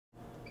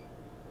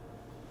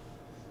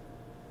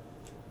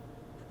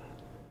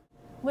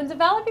When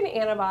developing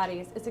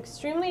antibodies, it's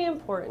extremely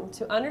important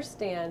to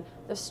understand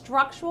the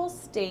structural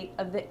state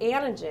of the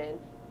antigen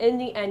in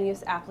the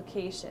end-use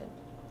application.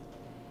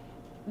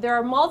 There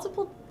are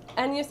multiple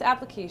end-use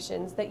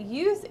applications that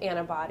use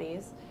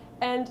antibodies,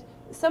 and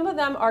some of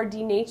them are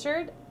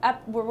denatured,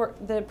 where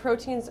the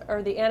proteins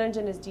or the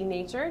antigen is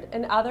denatured,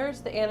 and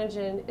others, the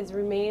antigen is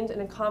remained in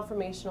a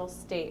conformational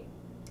state.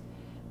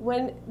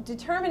 When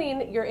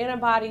determining your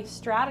antibody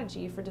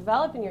strategy for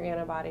developing your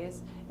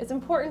antibodies, it's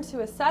important to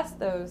assess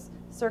those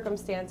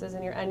circumstances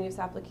in your end-use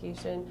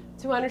application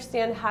to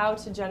understand how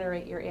to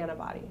generate your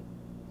antibody.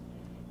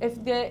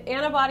 If the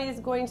antibody is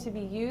going to be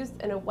used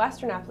in a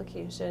Western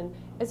application,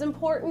 it's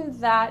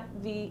important that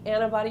the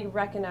antibody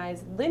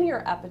recognize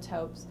linear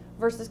epitopes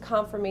versus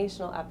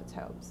conformational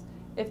epitopes.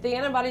 If the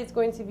antibody is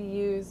going to be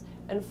used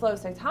in flow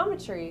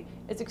cytometry,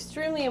 it's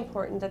extremely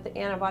important that the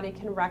antibody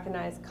can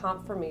recognize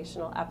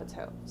conformational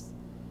epitopes.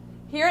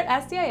 Here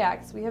at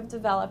SDIX, we have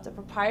developed a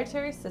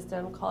proprietary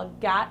system called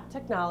GATT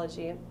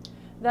technology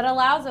that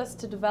allows us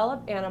to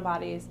develop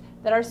antibodies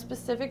that are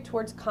specific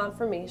towards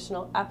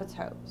conformational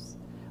epitopes.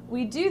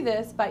 We do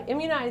this by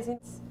immunizing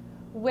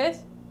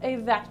with a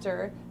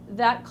vector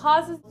that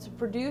causes to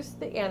produce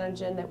the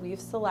antigen that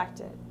we've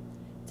selected.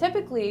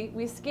 Typically,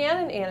 we scan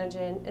an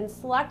antigen and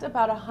select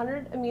about a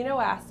 100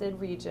 amino acid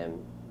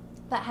region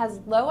that has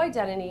low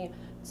identity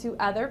to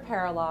other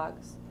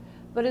paralogs,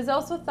 but is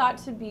also thought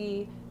to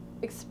be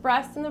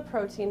expressed in the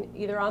protein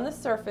either on the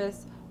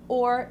surface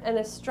or in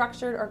a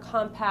structured or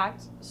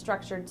compact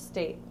structured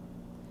state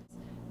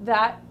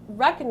that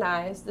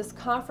recognize this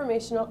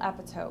conformational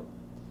epitope.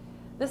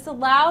 This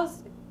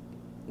allows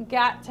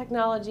GATT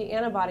technology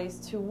antibodies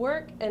to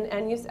work in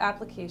end-use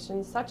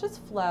applications such as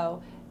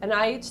flow and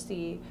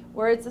IHC,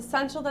 where it's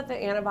essential that the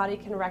antibody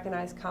can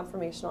recognize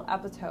conformational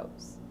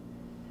epitopes.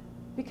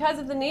 Because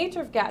of the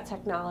nature of GATT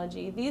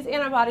technology, these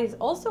antibodies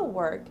also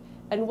work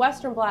in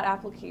Western Blot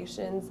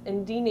applications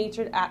and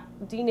denatured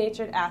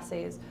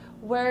assays,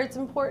 where it's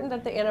important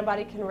that the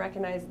antibody can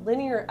recognize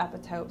linear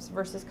epitopes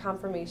versus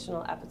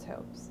conformational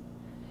epitopes.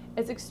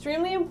 It's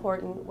extremely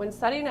important when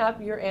setting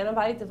up your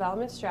antibody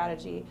development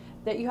strategy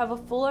that you have a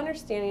full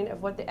understanding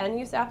of what the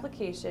end-use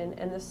application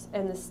and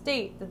the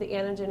state that the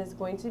antigen is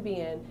going to be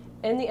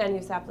in the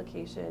end-use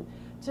application,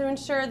 to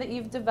ensure that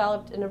you've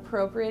developed an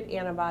appropriate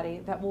antibody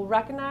that will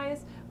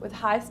recognize with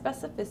high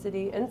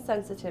specificity and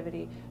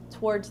sensitivity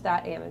towards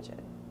that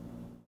antigen.